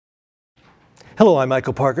Hello, I'm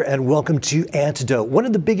Michael Parker, and welcome to Antidote. One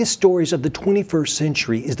of the biggest stories of the 21st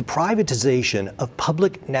century is the privatization of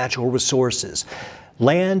public natural resources.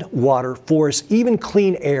 Land, water, forests, even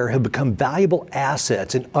clean air have become valuable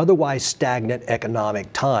assets in otherwise stagnant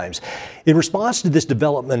economic times. In response to this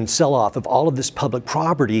development and sell-off of all of this public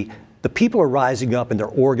property, the people are rising up and they're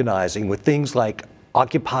organizing with things like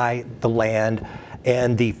Occupy the Land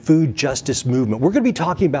and the food justice movement. We're going to be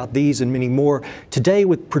talking about these and many more today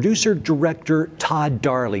with producer-director Todd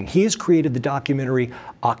Darling. He has created the documentary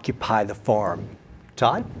Occupy the Farm.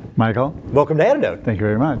 Todd? Michael? Welcome to Antidote. Thank you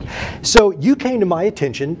very much. So you came to my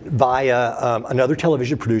attention via another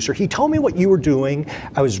television producer. He told me what you were doing.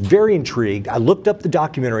 I was very intrigued. I looked up the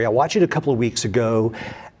documentary. I watched it a couple of weeks ago,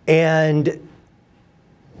 and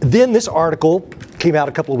then this article came out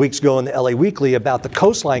a couple of weeks ago in the LA Weekly about the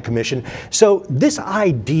Coastline Commission. So this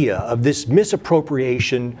idea of this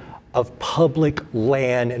misappropriation of public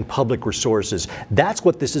land and public resources, that's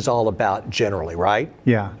what this is all about generally, right?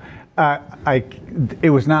 Yeah.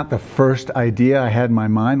 It was not the first idea I had in my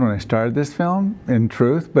mind when I started this film, in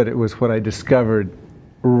truth, but it was what I discovered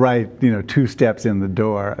right, 2 steps in the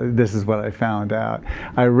door. This is what I found out.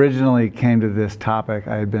 I originally came to this topic.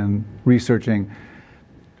 I had been researching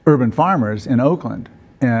urban farmers in Oakland.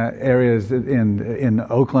 Areas in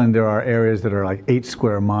Oakland, there are areas that are like 8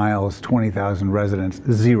 square miles, 20,000 residents,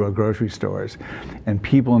 0 grocery stores. And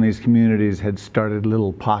people in these communities had started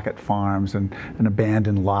little pocket farms and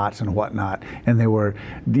abandoned lots and whatnot. And they were,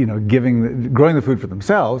 growing the food for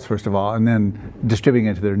themselves, first of all, and then distributing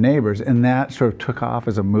it to their neighbors. And that sort of took off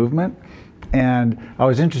as a movement. And I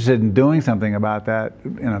was interested in doing something about that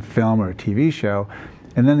in a film or a TV show.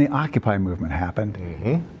 And then the Occupy movement happened.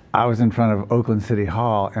 Mm-hmm. I was in front of Oakland City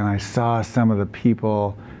Hall and I saw some of the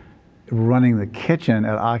people running the kitchen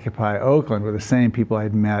at Occupy Oakland were the same people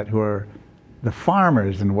I'd met who are the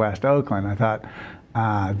farmers in West Oakland. I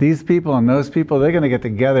thought, these people and those people, they're going to get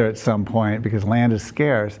together at some point because land is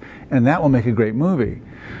scarce, and that will make a great movie.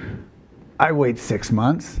 I wait 6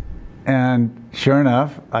 months, and sure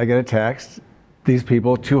enough, I get a text. These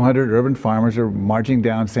people, 200 urban farmers, are marching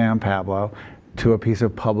down San Pablo to a piece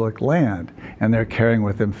of public land, and they're carrying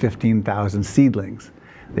with them 15,000 seedlings.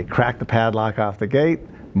 They crack the padlock off the gate,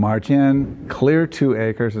 march in, clear 2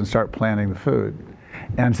 acres, and start planting the food.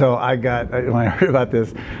 And so when I heard about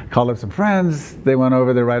this, called up some friends. They went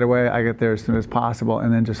over there right away. I got there as soon as possible,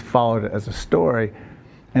 and then just followed it as a story.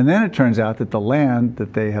 And then it turns out that the land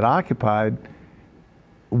that they had occupied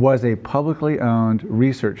was a publicly owned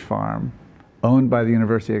research farm owned by the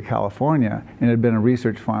University of California, and it had been a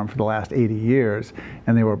research farm for the last 80 years,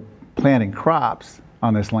 and they were planting crops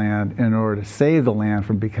on this land in order to save the land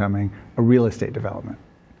from becoming a real estate development.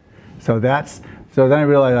 So then I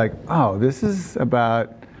realized, like, oh, this is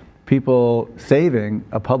about people saving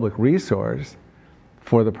a public resource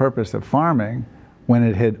for the purpose of farming when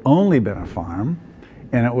it had only been a farm,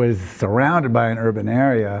 and it was surrounded by an urban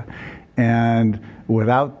area, and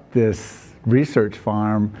without this research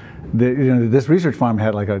farm, this research farm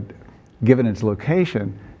had given its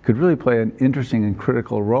location, could really play an interesting and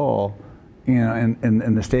critical role,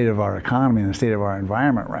 in the state of our economy and the state of our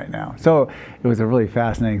environment right now. So it was a really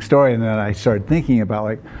fascinating story, and then I started thinking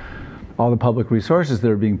about all the public resources that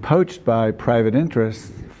are being poached by private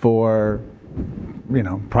interests for,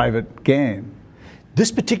 private gain.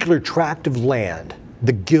 This particular tract of land,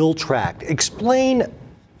 the Gill tract, explain.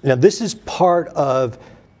 Now this is part of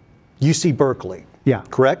UC Berkeley, yeah,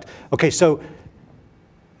 correct? Okay, so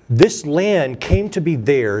this land came to be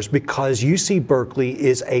theirs because UC Berkeley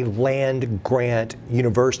is a land grant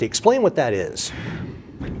university. Explain what that is.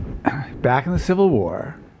 Back in the Civil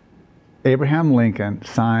War, Abraham Lincoln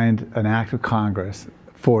signed an act of Congress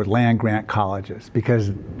for land grant colleges because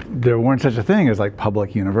there weren't such a thing as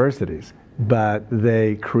public universities, but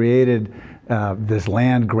they created this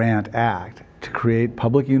Land Grant Act to create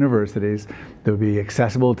public universities that would be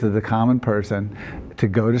accessible to the common person to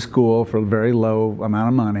go to school for a very low amount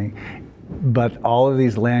of money. But all of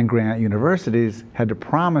these land grant universities had to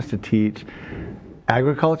promise to teach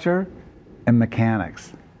agriculture and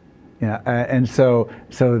mechanics. And so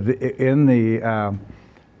in the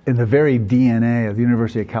very DNA of the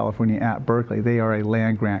University of California at Berkeley, they are a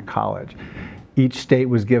land grant college. Each state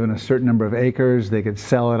was given a certain number of acres. They could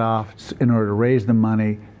sell it off in order to raise the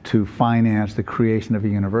money to finance the creation of a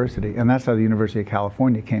university. And that's how the University of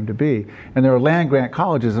California came to be. And there are land grant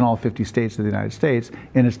colleges in all 50 states of the United States,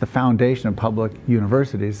 and it's the foundation of public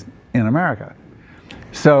universities in America.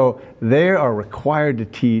 So they are required to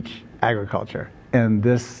teach agriculture. And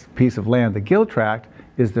this piece of land, the Gill Tract,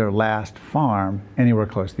 is their last farm anywhere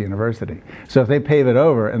close to the university. So if they pave it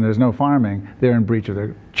over and there's no farming, they're in breach of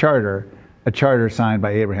their charter a charter signed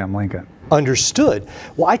by Abraham Lincoln. Understood.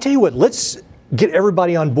 Well, I tell you what, let's get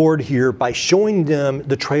everybody on board here by showing them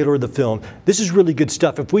the trailer of the film. This is really good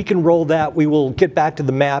stuff. If we can roll that, we will get back to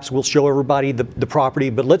the maps. We'll show everybody the property,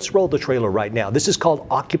 but let's roll the trailer right now. This is called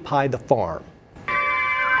Occupy the Farm.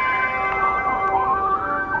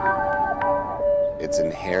 It's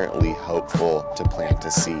inherently hopeful to plant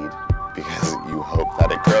a seed because you hope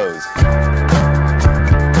that it grows.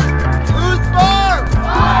 Whose farm?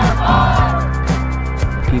 My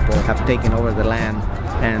farm! People have taken over the land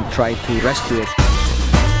and tried to rescue it.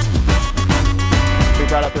 We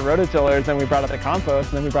brought out the rototillers, and we brought out the compost,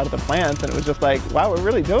 and then we brought out the plants, and it was just like, wow, we're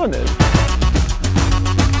really doing this.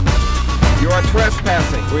 You are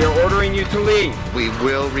trespassing. We are ordering you to leave. We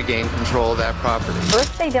will regain control of that property.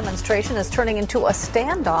 Earth Day demonstration is turning into a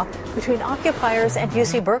standoff between occupiers and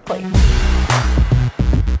UC Berkeley.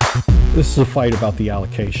 This is a fight about the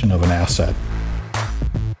allocation of an asset,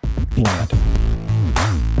 land.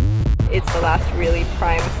 It's the last really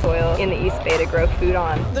prime soil in the East Bay to grow food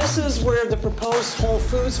on. This is where the proposed Whole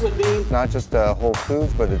Foods would be. Not just Whole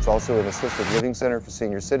Foods, but it's also an assisted living center for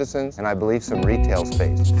senior citizens, and I believe some retail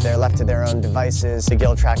space. If they're left to their own devices, the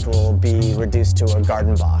Gill Tract will be reduced to a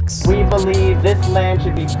garden box. We believe this land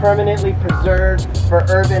should be permanently preserved for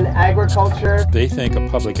urban agriculture. They think a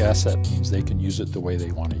public asset means they can use it the way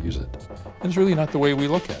they want to use it. It's really not the way we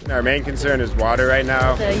look at it. Our main concern is water right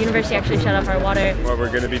now. The university actually shut off our water. What we're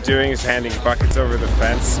going to be doing is handing buckets over the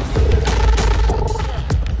fence.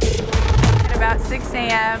 At about 6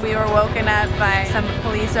 a.m., we were woken up by some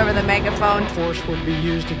police over the megaphone. Force would be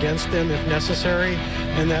used against them if necessary,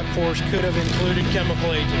 and that force could have included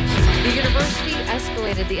chemical agents. The university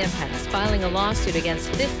escalated the impasse, filing a lawsuit against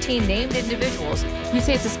 15 named individuals. You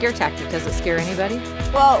say it's a scare tactic. Does it scare anybody?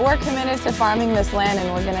 Well, we're committed to farming this land,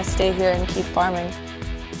 and we're going to stay here and keep farming.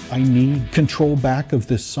 I need control back of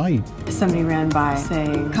this site. Somebody ran by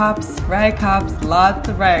saying, cops, riot cops, lots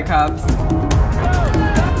of riot cops.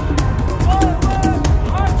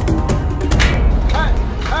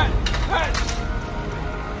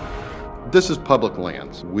 This is public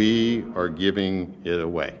lands. We are giving it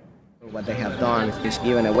away. What they have done is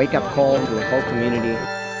given a wake-up call to the whole community.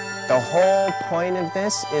 The whole point of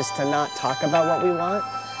this is to not talk about what we want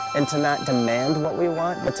and to not demand what we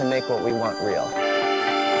want, but to make what we want real.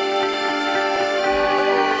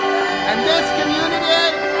 And this community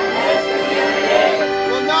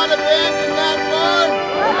will not abandon that farm.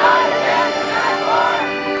 Will not abandon that farm.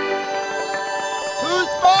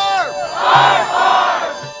 Whose farm? Our farm.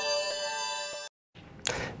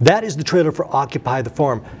 That is the trailer for Occupy the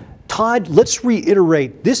Farm. Todd, let's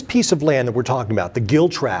reiterate this piece of land that we're talking about, the Gill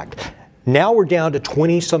Tract. Now we're down to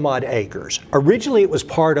 20 some odd acres. Originally it was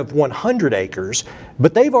part of 100 acres,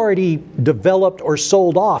 but they've already developed or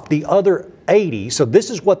sold off the other 80, so this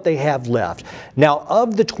is what they have left. Now,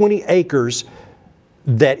 of the 20 acres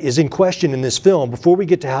that is in question in this film, before we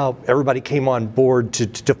get to how everybody came on board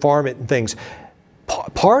to farm it and things,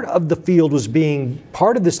 part of the field was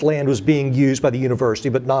part of this land was being used by the university,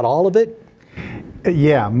 but not all of it?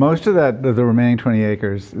 Yeah, most of that, the remaining 20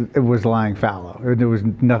 acres, it was lying fallow. There was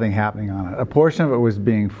nothing happening on it. A portion of it was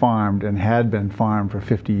being farmed and had been farmed for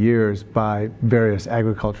 50 years by various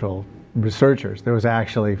agricultural researchers. There was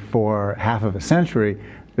actually, for half of a century,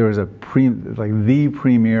 there was the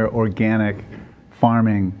premier organic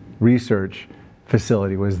farming research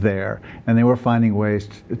facility was there, and they were finding ways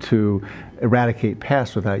to eradicate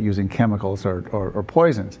pests without using chemicals or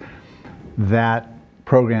poisons. That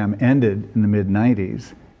program ended in the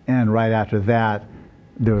mid-90s, and right after that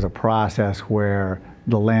there was a process where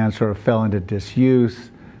the land sort of fell into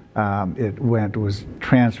disuse. It was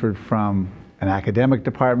transferred from an academic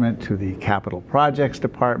department to the capital projects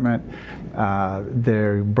department.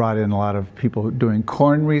 They brought in a lot of people doing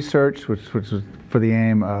corn research, which was for the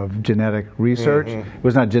aim of genetic research. It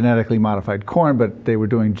was not genetically modified corn, but they were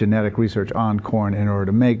doing genetic research on corn in order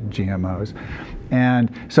to make GMOs.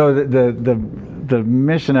 And so the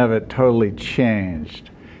mission of it totally changed.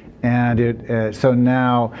 And so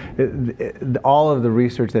now all of the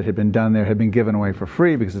research that had been done there had been given away for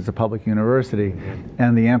free because it's a public university,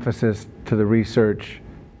 and the emphasis to the research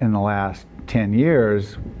in the last 10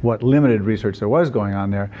 years, what limited research there was going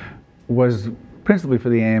on there, was principally for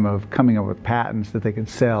the aim of coming up with patents that they could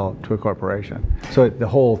sell to a corporation. So the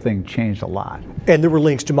whole thing changed a lot. And there were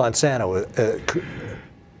links to Monsanto.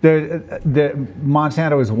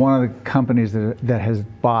 Monsanto is one of the companies that has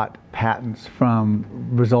bought patents from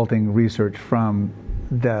resulting research from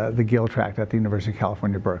the Gill Tract at the University of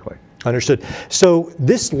California, Berkeley. Understood. So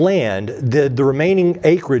this land, the remaining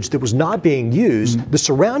acreage that was not being used, the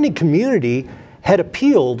surrounding community had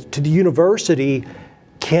appealed to the university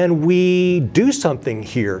can we do something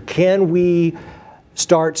here? Can we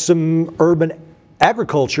start some urban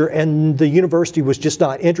agriculture? And the university was just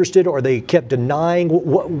not interested, or they kept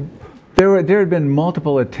denying. There had been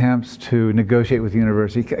multiple attempts to negotiate with the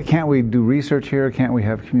university. Can't we do research here? Can't we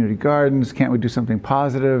have community gardens? Can't we do something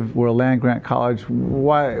positive? We're a land-grant college.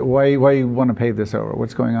 Why you want to pave this over?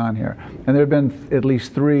 What's going on here? And there had been at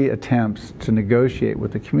least 3 attempts to negotiate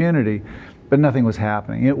with the community, but nothing was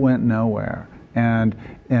happening. It went nowhere. And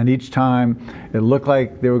each time it looked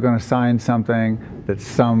like they were going to sign something, that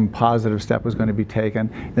some positive step was going to be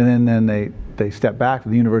taken, and then they stepped back,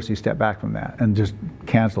 the university stepped back from that and just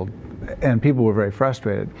canceled. And people were very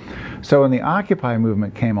frustrated. So when the Occupy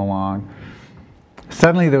movement came along,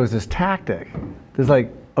 suddenly there was this tactic. There's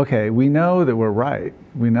like, okay, we know that we're right.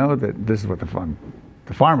 We know that this is what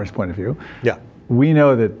the farmer's point of view. Yeah. We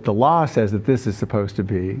know that the law says that this is supposed to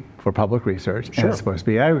be for public research, and it's supposed to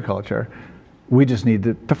be agriculture. We just need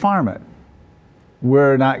to farm it.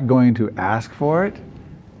 We're not going to ask for it.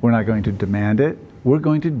 We're not going to demand it. We're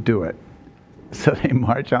going to do it. So they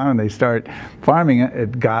march on and they start farming it.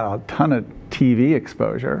 It got a ton of TV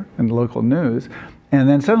exposure in the local news. And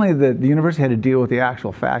then suddenly the university had to deal with the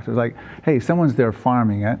actual fact. It was like, hey, someone's there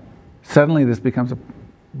farming it. Suddenly this becomes a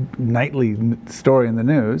nightly story in the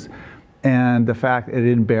news. And the fact it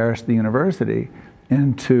embarrassed the university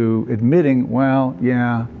into admitting, well,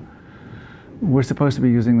 yeah, we're supposed to be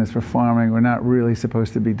using this for farming. We're not really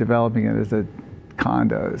supposed to be developing it as a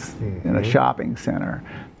condos in a shopping center.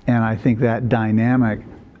 And I think that dynamic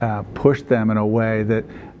pushed them in a way that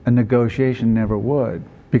a negotiation never would,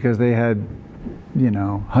 because they had, you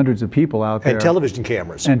know, hundreds of people out there. And television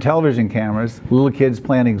cameras. And television cameras, little kids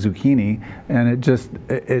planting zucchini, and it just,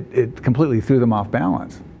 it completely threw them off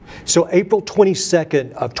balance. So April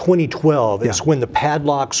 22nd of 2012 is when the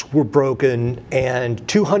padlocks were broken, and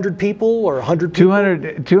 200 people or 100 people?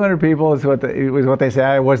 200 people is what they say.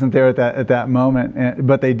 I wasn't there at that moment,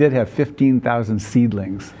 but they did have 15,000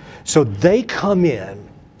 seedlings. So they come in,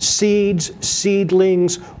 seeds,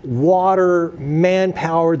 seedlings, water,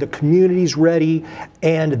 manpower, the community's ready,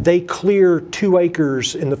 and they clear 2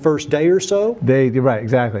 acres in the first day or so? Right,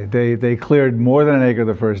 exactly. They cleared more than an acre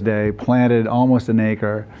the first day, planted almost an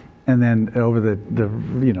acre, and then over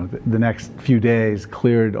the next few days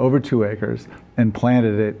cleared over 2 acres and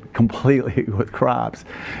planted it completely with crops.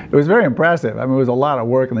 It was very impressive. I mean, it was a lot of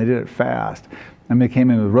work, and they did it fast. And they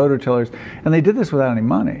came in with rototillers, and they did this without any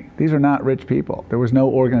money. These are not rich people. There was no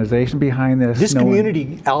organization behind this. This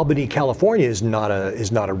community, Albany, California, is not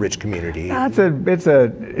a rich community. It's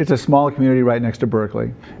a small community right next to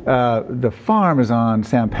Berkeley. The farm is on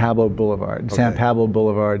San Pablo Boulevard. Okay. San Pablo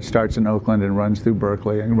Boulevard starts in Oakland and runs through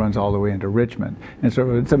Berkeley and runs all the way into Richmond. And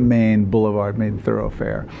so it's a main boulevard, main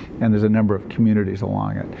thoroughfare, and there's a number of communities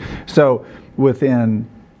along it. So within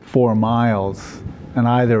 4 miles on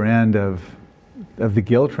either end of the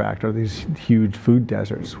Gill Tract are these huge food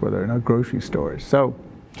deserts where there are no grocery stores. So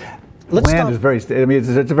land is very, I mean, it's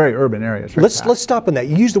a very urban area. Let's stop on that.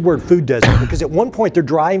 You use the word food desert because at one point they're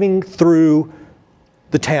driving through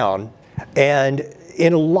the town, and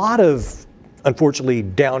in a lot of, unfortunately,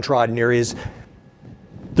 downtrodden areas,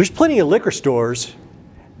 there's plenty of liquor stores,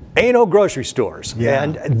 ain't no grocery stores. Yeah.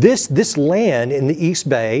 And this land in the East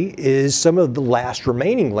Bay is some of the last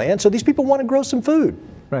remaining land, so these people want to grow some food.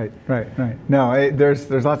 Right. No, there's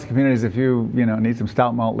lots of communities. If you need some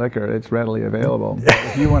stout malt liquor, it's readily available. But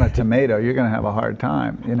if you want a tomato, you're going to have a hard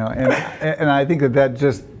time. And I think that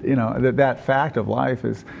just that fact of life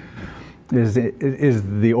is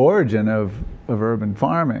the origin of urban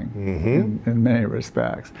farming in many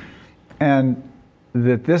respects, and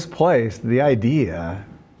that this place, the idea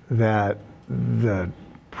that the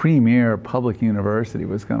premier public university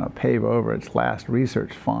was going to pave over its last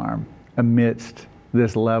research farm amidst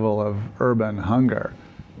this level of urban hunger,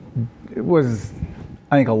 it was,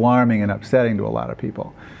 I think, alarming and upsetting to a lot of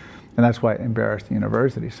people. And that's why it embarrassed the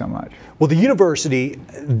university so much. Well, the university,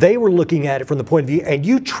 they were looking at it from the point of view, and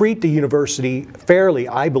you treat the university fairly,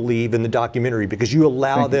 I believe, in the documentary, because you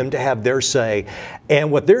allow them to have their say. And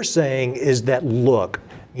what they're saying is that, look,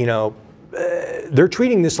 they're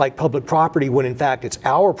treating this like public property when in fact it's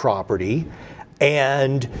our property.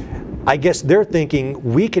 And I guess they're thinking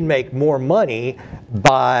we can make more money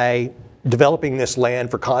by developing this land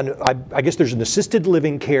for I guess there's an assisted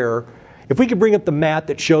living care. If we could bring up the map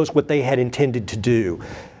that shows what they had intended to do,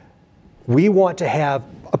 we want to have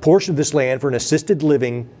a portion of this land for an assisted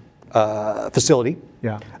living facility,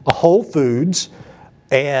 a Whole Foods,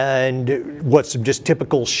 and some just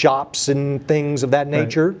typical shops and things of that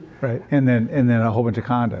nature. Right. And then a whole bunch of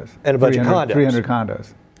condos. And a bunch of condos. 300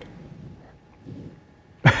 condos.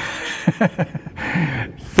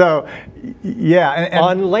 So, yeah. And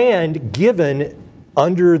on land given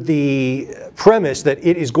under the premise that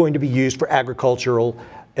it is going to be used for agricultural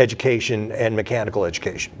education and mechanical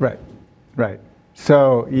education. Right, right.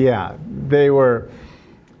 So yeah, they were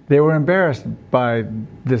embarrassed by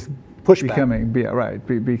this pushback.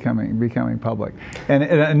 becoming public. And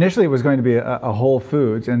initially it was going to be a Whole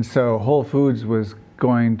Foods, and so Whole Foods was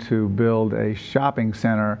going to build a shopping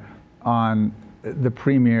center on the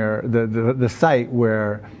premier, the site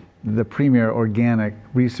where the premier organic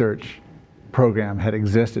research program had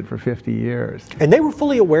existed for 50 years. And they were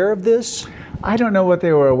fully aware of this? I don't know what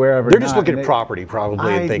they were aware of. They're just looking at property,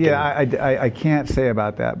 probably, and thinking. Yeah, I can't say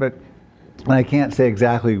about that, but I can't say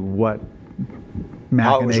exactly what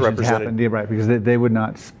machinations happened. Yeah, right, because they would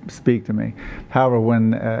not speak to me. However,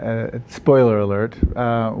 when spoiler alert,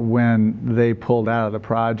 when they pulled out of the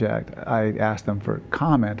project, I asked them for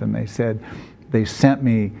comment, and they said they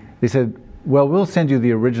said, well, we'll send you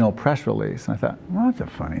the original press release. And I thought, well, that's a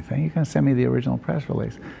funny thing. You're going to send me the original press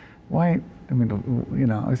release. Why? I mean, you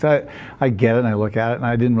know, so I get it, and I look at it, and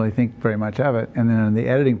I didn't really think very much of it. And then in the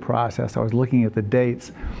editing process, I was looking at the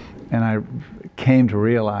dates, and I came to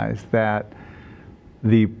realize that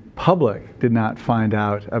the public did not find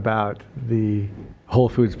out about the Whole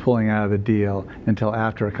Foods pulling out of the deal until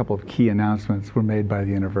after a couple of key announcements were made by the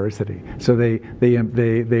university. So they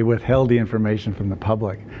withheld the information from the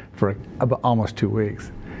public for almost 2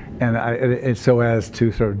 weeks, and it's so as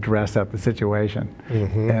to sort of dress up the situation.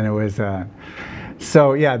 Mm-hmm. And it was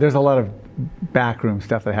so yeah. There's a lot of backroom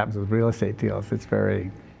stuff that happens with real estate deals. It's very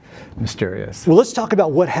mysterious. Well, let's talk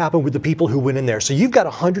about what happened with the people who went in there. So you've got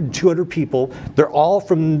 100, 200 people. They're all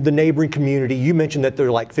from the neighboring community. You mentioned that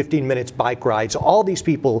they're like 15 minutes bike rides. All these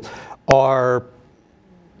people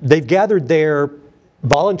they've gathered there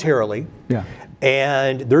voluntarily. Yeah.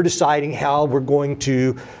 And they're deciding how we're going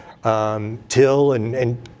to till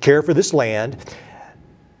and care for this land.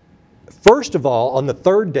 First of all, on the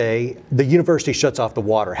third day, the university shuts off the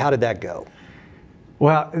water. How did that go?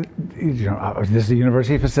 Well, you know, this is a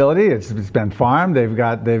university facility. It's been farmed. They've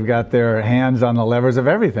got their hands on the levers of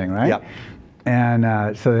everything, right? Yep.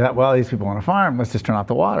 And so they thought, well, these people want to farm. Let's just turn off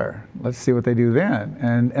the water. Let's see what they do then.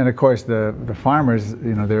 And of course, the farmers,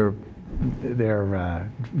 you know,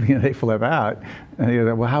 they flip out. And they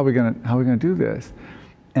go, well, how are we gonna do this?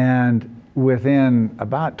 And within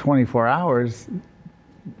about 24 hours,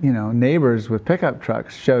 you know, neighbors with pickup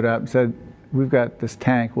trucks showed up and said, we've got this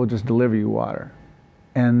tank. We'll just deliver you water.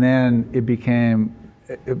 And then it became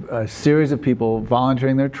a series of people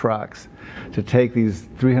volunteering their trucks to take these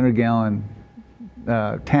 300-gallon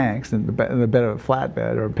tanks in the bed of a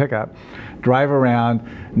flatbed or a pickup, drive around.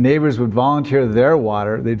 Neighbors would volunteer their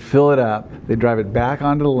water. They'd fill it up. They'd drive it back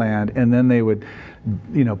onto the land, and then they would,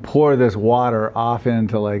 you know, pour this water off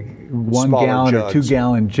into like 1 gallon or 2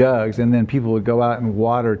 gallon jugs, and then people would go out and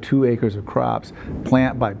water 2 acres of crops,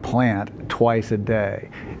 plant by plant, twice a day.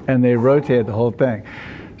 And they rotated the whole thing.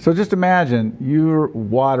 So just imagine you're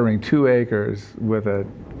watering 2 acres with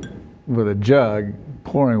a jug,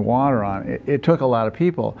 pouring water on it. It took a lot of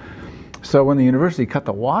people. So when the university cut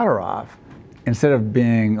the water off, instead of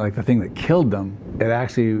being like the thing that killed them, it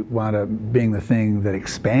actually wound up being the thing that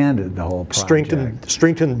expanded the whole project.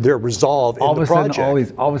 Strengthened their resolve in the project.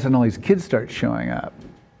 All of a sudden, all these kids start showing up,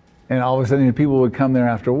 and all of a sudden, people would come there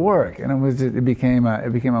after work, and it became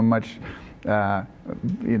a much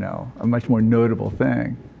you know, a much more notable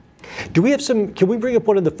thing. Do we have some? Can we bring up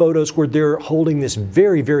one of the photos where they're holding this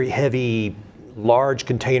very, very heavy, large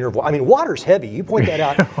container of water? I mean, water's heavy. You point that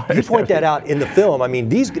out. You point that out in the film. I mean,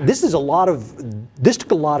 this took a lot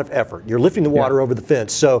of effort. You're lifting the water over the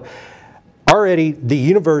fence. So already the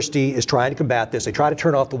university is trying to combat this. They try to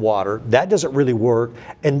turn off the water. That doesn't really work.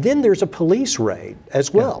 And then there's a police raid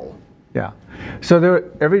as well. Yeah. So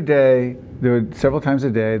every day, several times a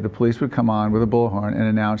day, the police would come on with a bullhorn and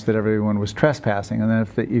announce that everyone was trespassing, and then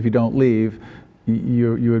if you don't leave,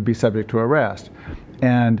 you would be subject to arrest.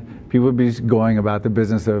 And people would be going about the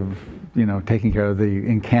business of, you know, taking care of the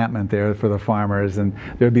encampment there for the farmers, and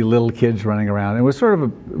there'd be little kids running around. It was sort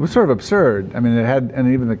of absurd. I mean,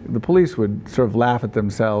 and even the police would sort of laugh at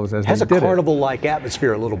themselves as they did it. It has a carnival-like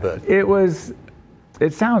atmosphere a little bit.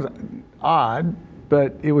 It sounds odd,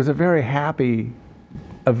 but it was a very happy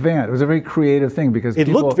event. It was a very creative thing because it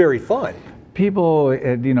looked very fun. People,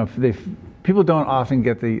 you know, people don't often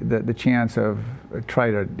get the chance of try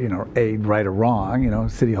to, you know, right or wrong. You know,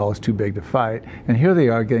 City Hall is too big to fight, and here they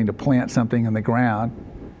are getting to plant something in the ground,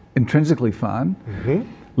 intrinsically fun. Mm-hmm.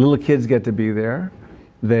 Little kids get to be there.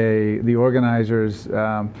 The organizers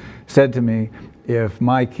said to me,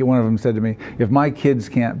 one of them said to me, if my kids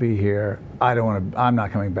can't be here, I'm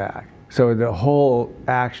not coming back. So the whole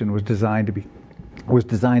action was designed to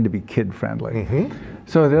be kid friendly.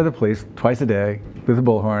 So they're the police twice a day with a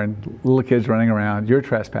bullhorn, little kids running around, you're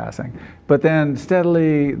trespassing. But then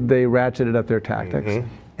steadily they ratcheted up their tactics,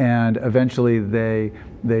 and eventually they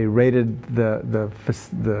raided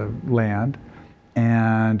the land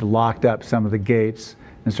and locked up some of the gates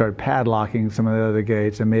and started padlocking some of the other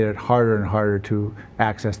gates and made it harder and harder to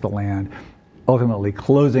access the land, ultimately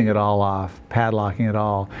closing it all off, padlocking it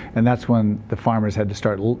all, and that's when the farmers had to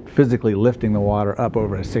start physically lifting the water up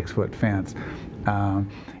over a 6-foot fence.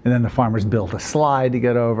 And then the farmers built a slide to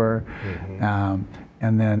get over,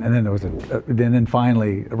 and then there was then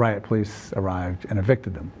finally riot police arrived and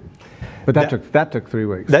evicted them. But that took 3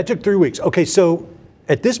 weeks. That took 3 weeks. Okay, so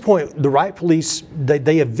at this point, the riot police,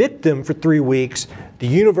 they evict them for 3 weeks. The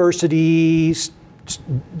university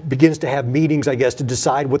begins to have meetings, I guess, to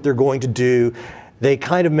decide what they're going to do. They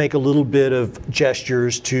kind of make a little bit of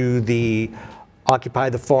gestures to the Occupy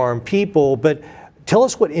the Farm people, but tell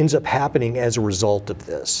us what ends up happening as a result of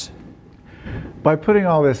this. By putting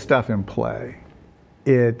all this stuff in play,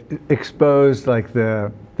 it exposed like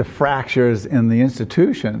the fractures in the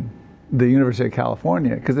institution, the University of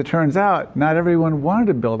California, because it turns out not everyone wanted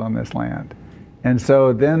to build on this land. And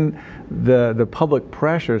so then the public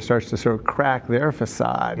pressure starts to sort of crack their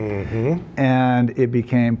facade. And it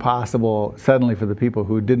became possible suddenly for the people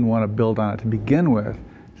who didn't want to build on it to begin with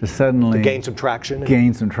to suddenly gain some traction.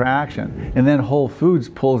 And then Whole Foods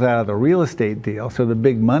pulls out of the real estate deal, so the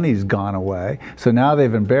big money's gone away. So now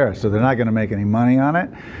they've embarrassed, so they're not going to make any money on it.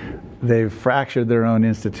 They've fractured their own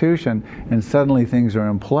institution, and suddenly things are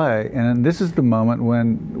in play. And this is the moment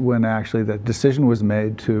when actually the decision was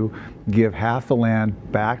made to give half the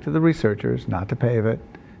land back to the researchers, not to pave it,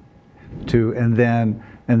 and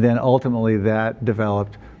then ultimately that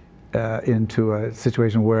developed into a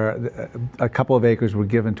situation where a couple of acres were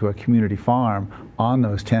given to a community farm on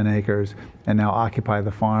those 10 acres, and now Occupy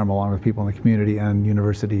the Farm, along with people in the community and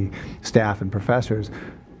university staff and professors,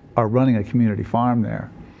 are running a community farm there.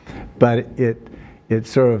 But it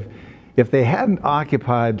sort of, if they hadn't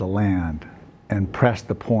occupied the land and pressed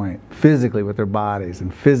the point physically with their bodies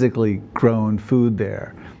and physically grown food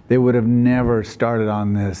there, they would have never started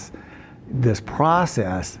on this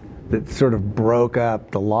process that sort of broke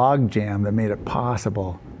up the log jam that made it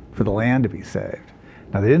possible for the land to be saved.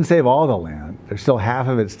 Now, they didn't save all the land. There's still half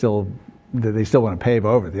of it that they still want to pave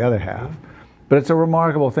over, the other half. But it's a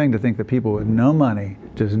remarkable thing to think that people with no money,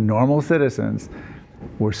 just normal citizens,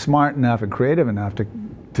 were smart enough and creative enough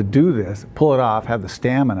to do this, pull it off, have the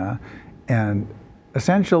stamina, and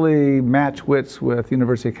essentially match wits with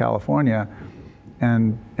University of California,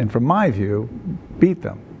 and from my view, beat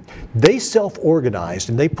them. They self-organized,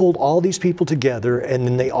 and they pulled all these people together, and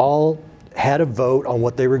then they all had a vote on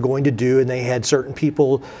what they were going to do, and they had certain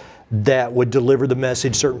people that would deliver the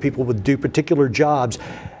message, certain people would do particular jobs.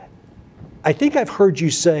 I think I've heard you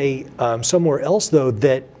say somewhere else, though,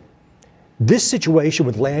 that this situation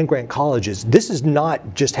with land-grant colleges, this is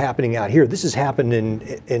not just happening out here. This has happened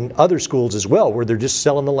in other schools as well, where they're just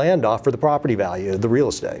selling the land off for the property value, the real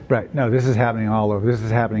estate. Right. No, this is happening all over. This is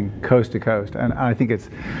happening coast to coast. And I think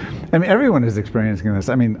everyone is experiencing this.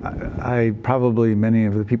 I mean, probably many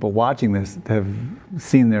of the people watching this have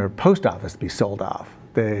seen their post office be sold off.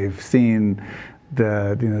 They've seen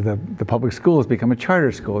the public schools become a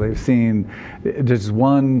charter school. They've seen just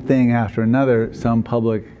one thing after another, some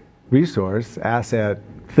public resource, asset,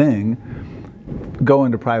 thing, go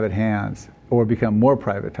into private hands or become more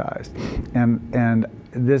privatized. And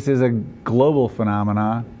this is a global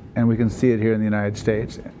phenomenon, and we can see it here in the United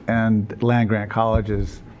States. And land-grant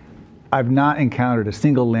colleges, I've not encountered a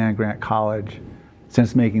single land-grant college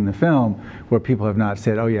since making the film where people have not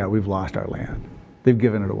said, oh yeah, we've lost our land. They've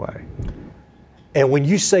given it away. And when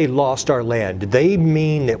you say lost our land, do they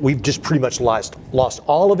mean that we've just pretty much lost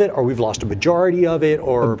all of it, or we've lost a majority of it,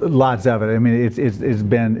 or? Lots of it. I mean, it's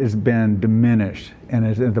been diminished,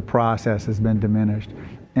 and the process has been diminished.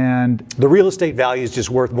 And the real estate value is just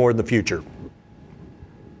worth more in the future.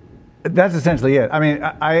 That's essentially it. I mean,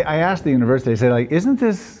 I asked the university, I said, like, isn't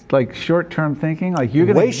this like short-term thinking? Like, you're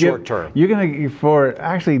going to short-term. You're going to, for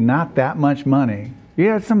actually not that much money.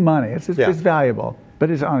 Yeah, it's some money. It's valuable. But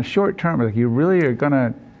it's on a short term. Like, you really are going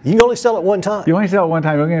to... You can only sell it one time. You only sell it one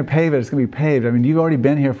time. You're going to pave it. It's going to be paved. I mean, you've already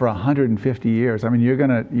been here for 150 years. I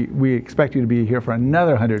mean, we expect you to be here for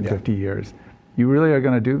another 150 years. You really are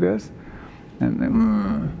going to do this?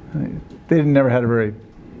 And they never had a very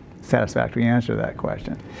satisfactory answer to that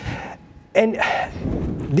question. And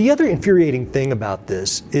the other infuriating thing about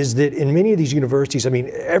this is that in many of these universities, I mean,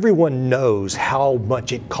 everyone knows how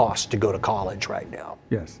much it costs to go to college right now.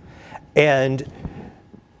 Yes. And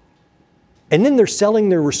and then they're selling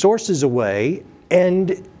their resources away,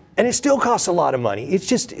 and it still costs a lot of money. It's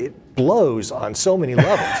just, it blows on so many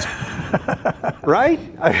levels. Right?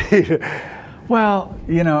 I mean, well,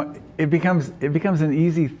 you know, it becomes an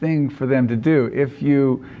easy thing for them to do if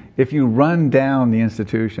you run down the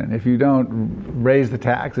institution, if you don't raise the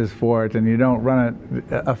taxes for it and you don't run it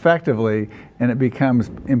effectively, and it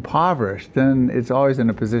becomes impoverished, then it's always in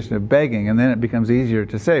a position of begging, and then it becomes easier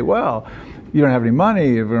to say, well, you don't have any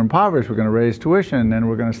money, if we're impoverished, we're going to raise tuition, and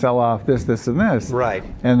we're going to sell off this, this, and this. Right.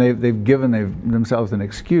 And they've given themselves an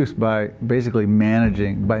excuse by basically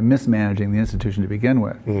mismanaging the institution to begin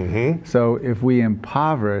with. Mm-hmm. So if we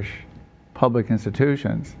impoverish public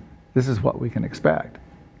institutions, this is what we can expect.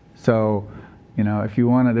 So, you know, if you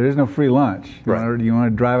want to, there is no free lunch. You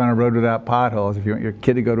want to drive on a road without potholes. If you want your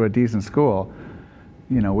kid to go to a decent school,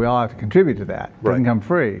 you know, we all have to contribute to that. It doesn't come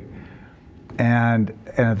free. And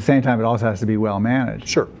at the same time, it also has to be well managed.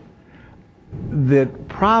 Sure. The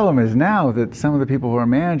problem is now that some of the people who are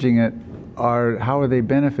managing it how are they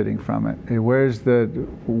benefiting from it?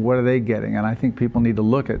 What are they getting? And I think people need to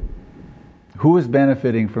look at who is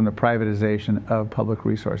benefiting from the privatization of public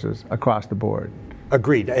resources across the board.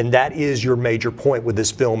 Agreed, and that is your major point with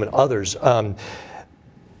this film and others. There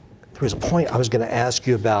was a point I was going to ask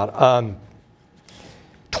you about.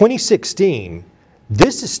 2016,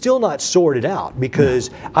 this is still not sorted out, because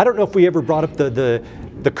I don't know if we ever brought up the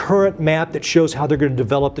current map that shows how they're going to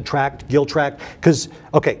develop the Tract, Gill Tract, because,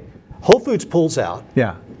 okay, Whole Foods pulls out.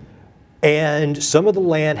 Yeah. And some of the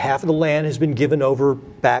land, half of the land has been given over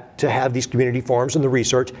back to have these community farms and the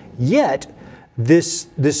research, yet this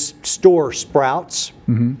store, Sprouts,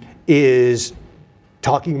 is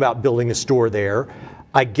talking about building a store there.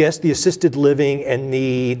 I guess the assisted living and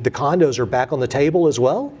the condos are back on the table as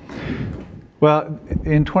well? Well,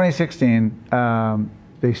 in 2016,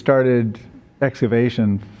 they started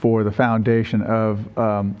excavation for the foundation of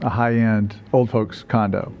a high-end old folks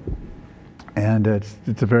condo. And it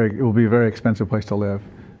will be a very expensive place to live.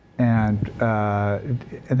 And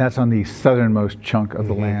that's on the southernmost chunk of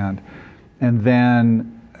the land. And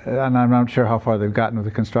then, and I'm not sure how far they've gotten with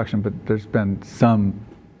the construction, but there's been some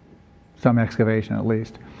excavation at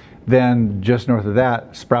least. Then just north of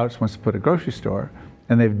that, Sprouts wants to put a grocery store,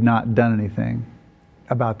 and they've not done anything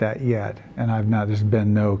about that yet. And there's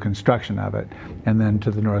been no construction of it. And then to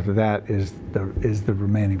the north of that is the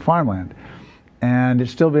remaining farmland. And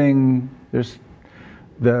it's still being,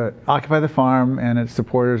 the Occupy the Farm and its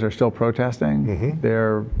supporters are still protesting.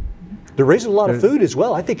 They're raising a lot of food as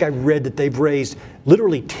well. I think I read that they've raised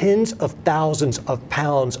literally tens of thousands of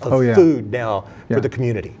pounds of food now for the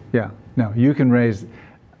community. Yeah, no, you can raise,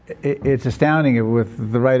 it's astounding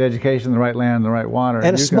with the right education, the right land, the right water.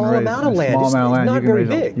 And a small amount of land. It's not very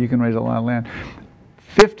big. You can raise a lot of land.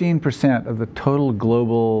 15% of the total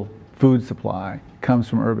global food supply comes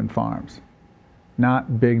from urban farms.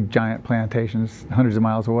 Not big giant plantations hundreds of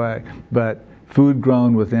miles away, but food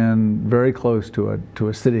grown within very close to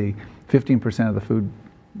a city. 15% of the food,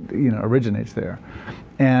 originates there.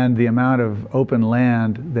 And the amount of open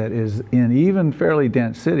land that is in even fairly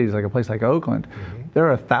dense cities, like a place like Oakland, there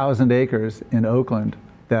are 1,000 acres in Oakland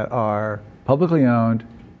that are publicly owned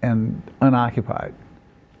and unoccupied,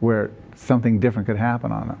 where something different could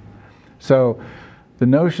happen on them. So the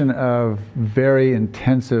notion of very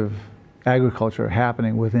intensive agriculture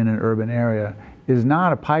happening within an urban area is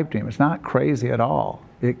not a pipe dream. It's not crazy at all.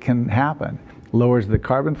 It can happen. Lowers the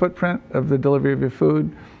carbon footprint of the delivery of your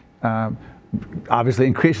food, obviously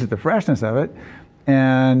increases the freshness of it,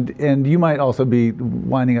 and you might also be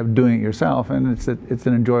winding up doing it yourself, and it's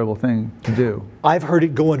an enjoyable thing to do. I've heard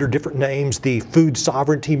it go under different names, the food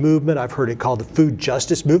sovereignty movement. I've heard it called the food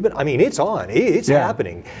justice movement. I mean, it's on, it's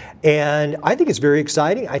happening. And I think it's very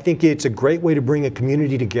exciting. I think it's a great way to bring a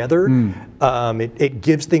community together. It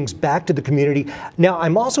gives things back to the community. Now,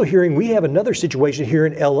 I'm also hearing we have another situation here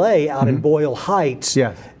in LA out in Boyle Heights.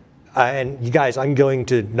 Yes. And you guys, I'm going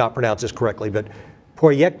to not pronounce this correctly, but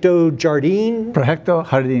Proyecto Jardín? Proyecto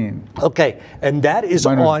Jardín. Okay, and that is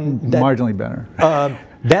marginally better.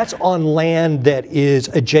 That's on land that is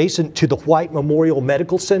adjacent to the White Memorial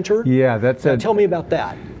Medical Center. Yeah, that's it. Tell me about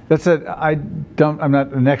that. That's it. I'm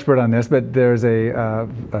not an expert on this, but there's a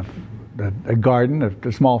garden,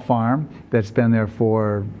 a small farm that's been there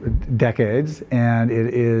for decades, and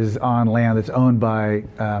it is on land that's owned by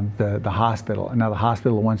the hospital. And now the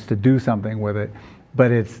hospital wants to do something with it. But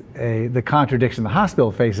the contradiction the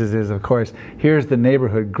hospital faces is, of course, here's the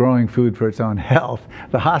neighborhood growing food for its own health.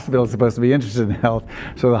 The hospital is supposed to be interested in health,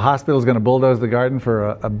 so the hospital is going to bulldoze the garden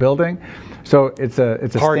for a building. So it's a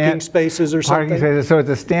parking spaces or something. Parking spaces. So it's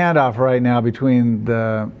a standoff right now between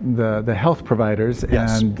the health providers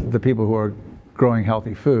and the people who are growing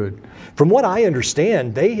healthy food. From what I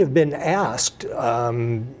understand, they have been asked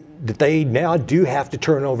that they now do have to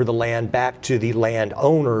turn over the land back to the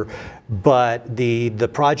landowner, but the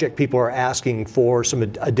project people are asking for some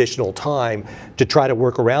additional time to try to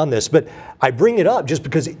work around this. But I bring it up just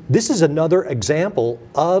because this is another example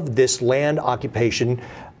of this land occupation,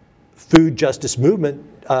 food justice movement,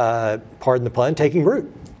 pardon the pun, taking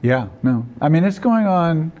root. Yeah, no. I mean, it's going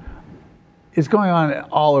on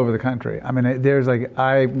all over the country. I mean,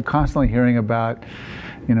 I'm constantly hearing about,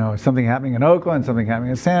 something happening in Oakland, something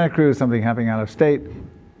happening in Santa Cruz, something happening out of state.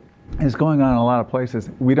 It's going on in a lot of places.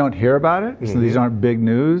 We don't hear about it, so these aren't big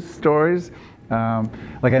news stories.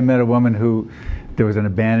 Like I met a woman there was an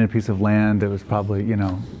abandoned piece of land that was probably,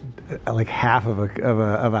 like half of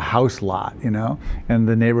a house lot, and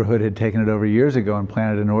the neighborhood had taken it over years ago and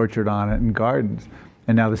planted an orchard on it and gardens.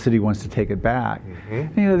 And now the city wants to take it back.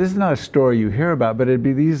 And, this is not a story you hear about, but it'd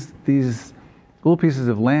be these little pieces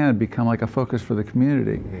of land become like a focus for the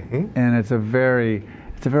community. And it's a very,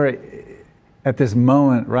 at this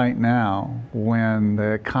moment right now, when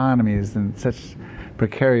the economy is in such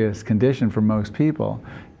precarious condition for most people,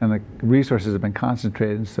 and the resources have been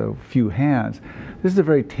concentrated in so few hands, this is a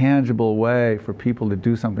very tangible way for people to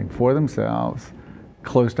do something for themselves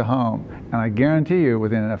close to home. And I guarantee you,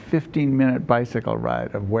 within a 15-minute bicycle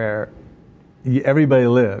ride of where everybody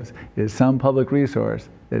lives is some public resource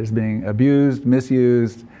that is being abused,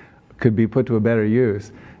 misused, could be put to a better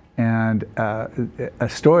use. And a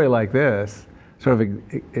story like this sort of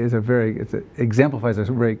exemplifies a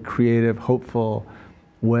very creative, hopeful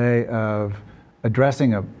way of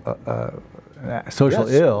addressing a social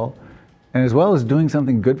ill, and as well as doing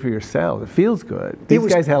something good for yourself. It feels good. These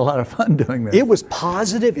guys had a lot of fun doing this. It was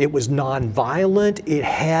positive, it was nonviolent, it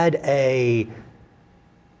had a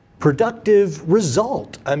productive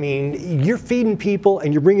result. I mean, you're feeding people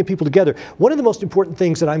and you're bringing people together. One of the most important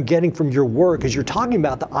things that I'm getting from your work is you're talking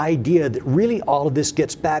about the idea that really all of this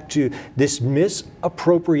gets back to this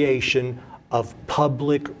misappropriation of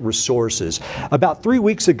public resources. About 3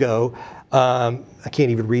 weeks ago, I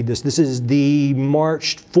can't even read this. This is the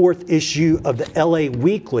March 4th issue of the LA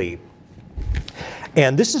Weekly.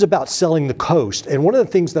 And this is about selling the coast. And one of the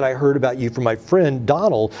things that I heard about you from my friend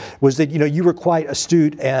Donald was that you were quite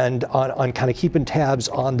astute and on kind of keeping tabs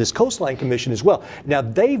on this Coastline Commission as well. Now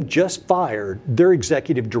they've just fired their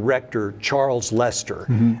executive director, Charles Lester.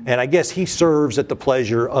 And I guess he serves at the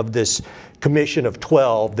pleasure of this commission of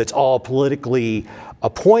 12 that's all politically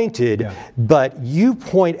appointed, but you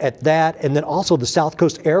point at that, and then also the South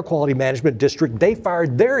Coast Air Quality Management District, they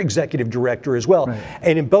fired their executive director as well.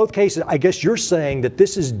 And in both cases, I guess you're saying that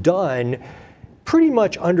this is done pretty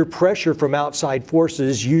much under pressure from outside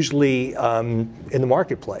forces, usually in the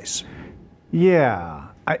marketplace. Yeah.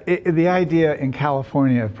 The idea in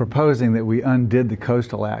California of proposing that we undid the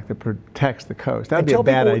Coastal Act that protects the coast, that would be a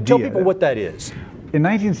bad idea. Tell people what that is. In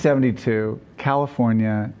 1972,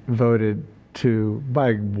 California voted by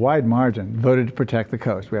a wide margin, voted to protect the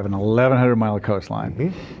coast. We have an 1,100-mile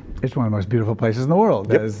coastline. It's one of the most beautiful places in the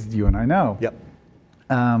world, as you and I know.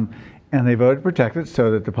 And they voted to protect it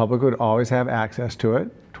so that the public would always have access to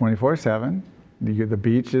it 24/7. The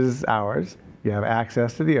beach is ours. You have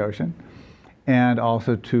access to the ocean. And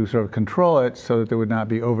also to sort of control it so that there would not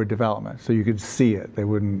be overdevelopment. So you could see it. They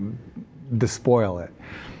wouldn't despoil it.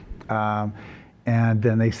 And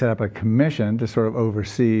then they set up a commission to sort of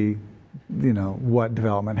oversee what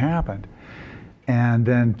development happened. And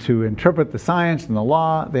then to interpret the science and the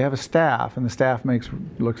law, they have a staff, and the staff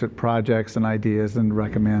looks at projects and ideas and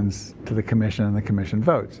recommends to the commission, and the commission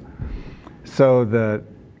votes. So the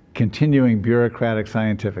continuing bureaucratic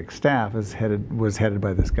scientific staff was headed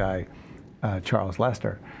by this guy, Charles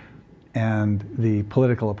Lester. And the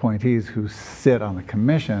political appointees who sit on the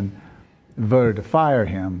commission voted to fire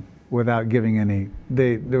him without giving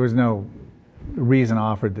there was no reason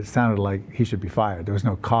offered that sounded like he should be fired. There was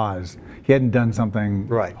no cause. He hadn't done something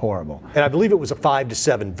horrible. And I believe it was a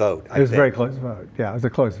 5-7 vote. It was a very close vote. Yeah, it was a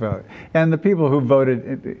close vote. And the people who voted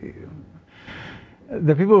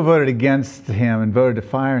against him and voted to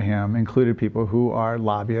fire him included people who are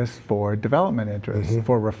lobbyists for development interests,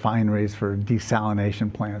 for refineries, for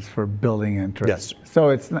desalination plants, for building interests. So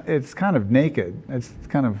it's kind of naked. It's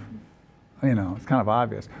kind of, it's kind of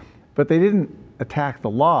obvious. But they didn't attack the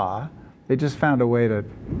law. They just found a way to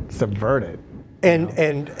subvert it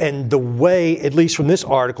And the way, at least from this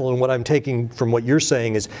article and what I'm taking from what you're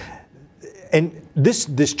saying is, and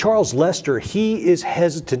this Charles Lester, he is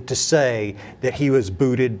hesitant to say that he was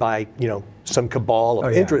booted by, you know, some cabal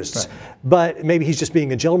of interests, but maybe he's just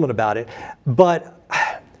being a gentleman about it. But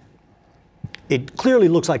it clearly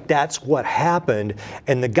looks like that's what happened.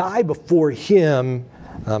 And the guy before him,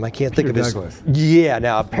 I can't think of his. Douglas. Yeah.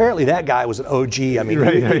 Now apparently that guy was an OG. I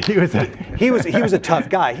mean, he was a tough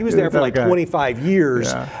guy. He was there for like 25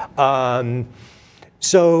 years. Yeah.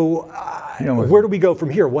 Where do we go from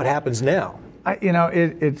here? What happens now? You know,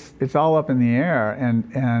 it's all up in the air,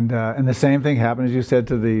 and the same thing happened, as you said,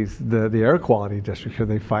 to the air quality district.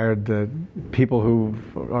 They fired the people who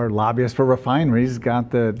are lobbyists for refineries.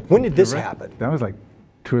 When did this happen? That was like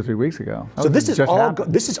 2 or 3 weeks ago. So this is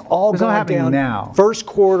all going down now. First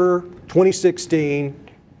quarter 2016.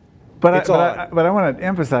 But I want to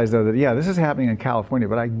emphasize, though, that this is happening in California,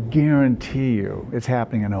 but I guarantee you it's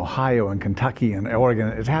happening in Ohio and Kentucky and Oregon.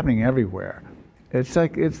 It's happening everywhere. It's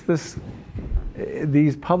like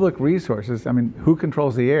these public resources. I mean, who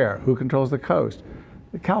controls the air? Who controls the coast?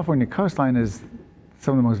 The California coastline is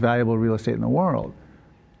some of the most valuable real estate in the world.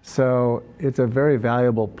 So it's a very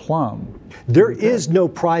valuable plum. There is no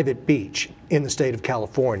private beach in the state of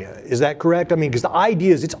California. Is that correct? I mean, because the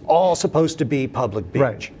idea is it's all supposed to be public beach.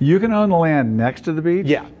 Right. You can own the land next to the beach.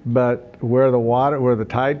 Yeah. But where the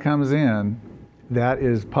tide comes in, that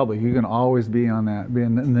is public. You can always be on that, be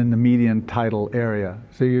in the median tidal area.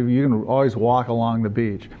 So you can always walk along the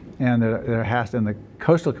beach. And the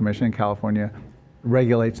Coastal Commission in California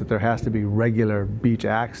regulates that there has to be regular beach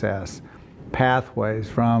access pathways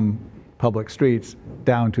from public streets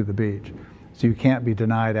down to the beach. So you can't be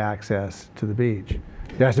denied access to the beach.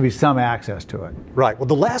 There has to be some access to it. Right. Well,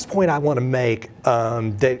 the last point I want to make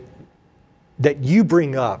that you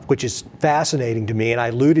bring up, which is fascinating to me, and I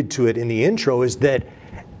alluded to it in the intro, is that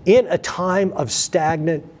in a time of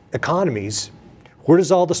stagnant economies, where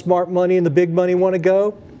does all the smart money and the big money want to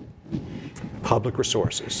go? Public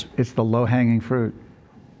resources. It's the low-hanging fruit.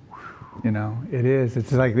 You know, it is.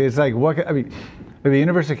 It's like what I mean. The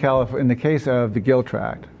University of California, in the case of the Gill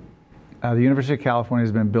Tract, the University of California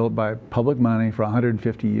has been built by public money for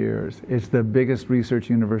 150 years. It's the biggest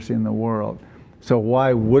research university in the world. So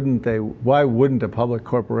why wouldn't a public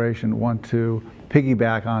corporation want to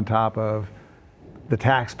piggyback on top of the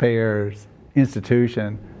taxpayers'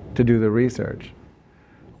 institution to do the research?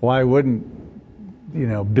 Why wouldn't, you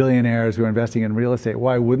know, billionaires who are investing in real estate,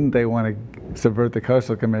 why wouldn't they want to subvert the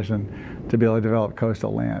Coastal Commission to be able to develop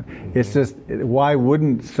coastal land? It's just, why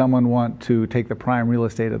wouldn't someone want to take the prime real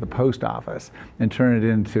estate of the post office and turn it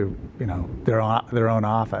into, you know, their own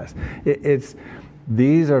office?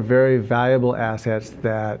 These are very valuable assets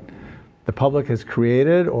that the public has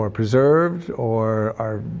created or preserved or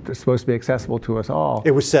are supposed to be accessible to us all.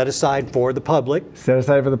 It was set aside for the public. Set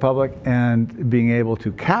aside for the public, and being able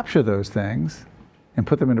to capture those things and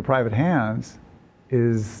put them into private hands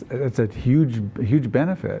it's a huge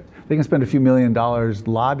benefit. They can spend a few $1 million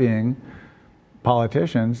lobbying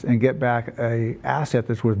politicians and get back an asset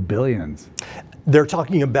that's worth billions. They're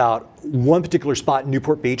talking about one particular spot in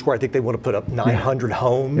Newport Beach where I think they want to put up 900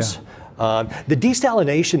 homes. Yeah. The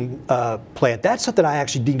desalination plant, that's something I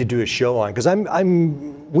actually need to do a show on, because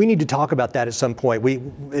we need to talk about that at some point.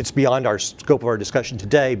 It's beyond our scope of our discussion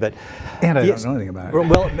today, but and I don't know anything about it.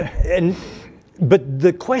 Well, but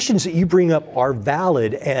the questions that you bring up are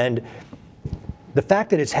valid, and the fact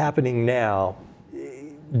that it's happening now,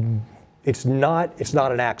 it's not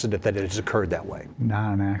an accident that it has occurred that way.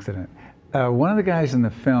 Not an accident. One of the guys in the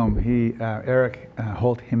film, Eric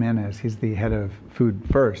Holt Jimenez, he's the head of Food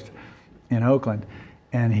First in Oakland,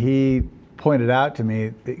 and he pointed out to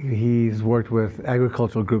me that he's worked with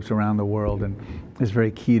agricultural groups around the world and is very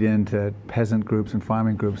keyed into peasant groups and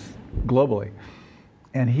farming groups globally.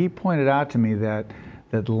 And he pointed out to me that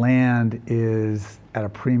land is at a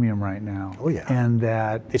premium right now. Oh yeah. And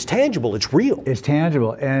that it's tangible, it's real. It's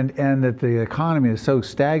tangible, and that the economy is so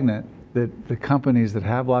stagnant that the companies that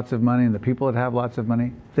have lots of money and the people that have lots of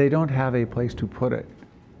money, they don't have a place to put it.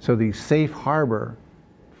 So the safe harbor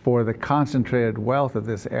for the concentrated wealth of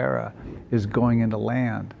this era is going into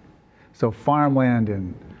land. So farmland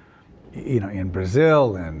in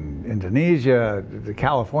Brazil and Indonesia,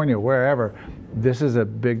 California, wherever, this is a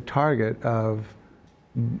big target of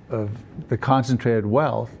the concentrated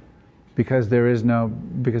wealth because the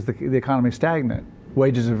economy is stagnant.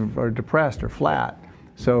 Wages are depressed or flat.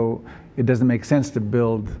 So it doesn't make sense to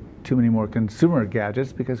build too many more consumer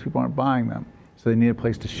gadgets because people aren't buying them. So they need a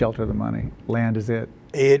place to shelter the money. Land is it.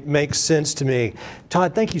 It makes sense to me.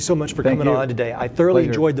 Todd, thank you so much for coming on today. I thoroughly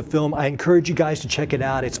enjoyed the film. I encourage you guys to check it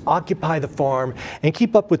out. It's Occupy the Farm, and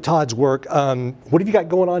keep up with Todd's work. What have you got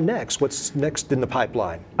going on next? What's next in the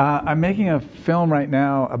pipeline? I'm making a film right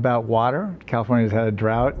now about water. California's had a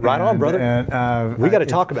drought. Right on, brother. And, we got to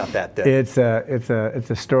talk about that then. It's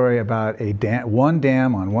a story about one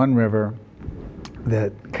dam on one river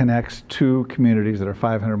that connects two communities that are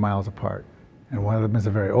 500 miles apart. And one of them is a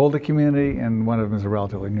very older community, and one of them is a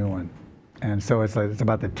relatively new one. And so it's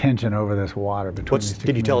about the tension over this water between these two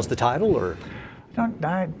Did you tell us the title, or?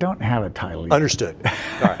 I don't have a title yet. Understood.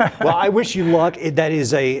 All right. Well, I wish you luck. That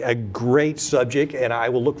is a great subject, and I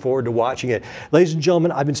will look forward to watching it. Ladies and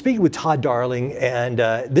gentlemen, I've been speaking with Todd Darling, and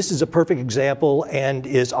this is a perfect example, and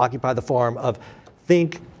is Occupy the Farm, of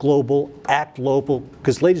think global, act local,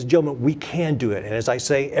 because ladies and gentlemen, we can do it. And as I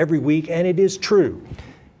say every week, and it is true,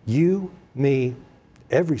 you, me,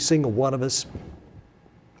 every single one of us,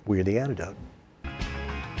 we're the antidote.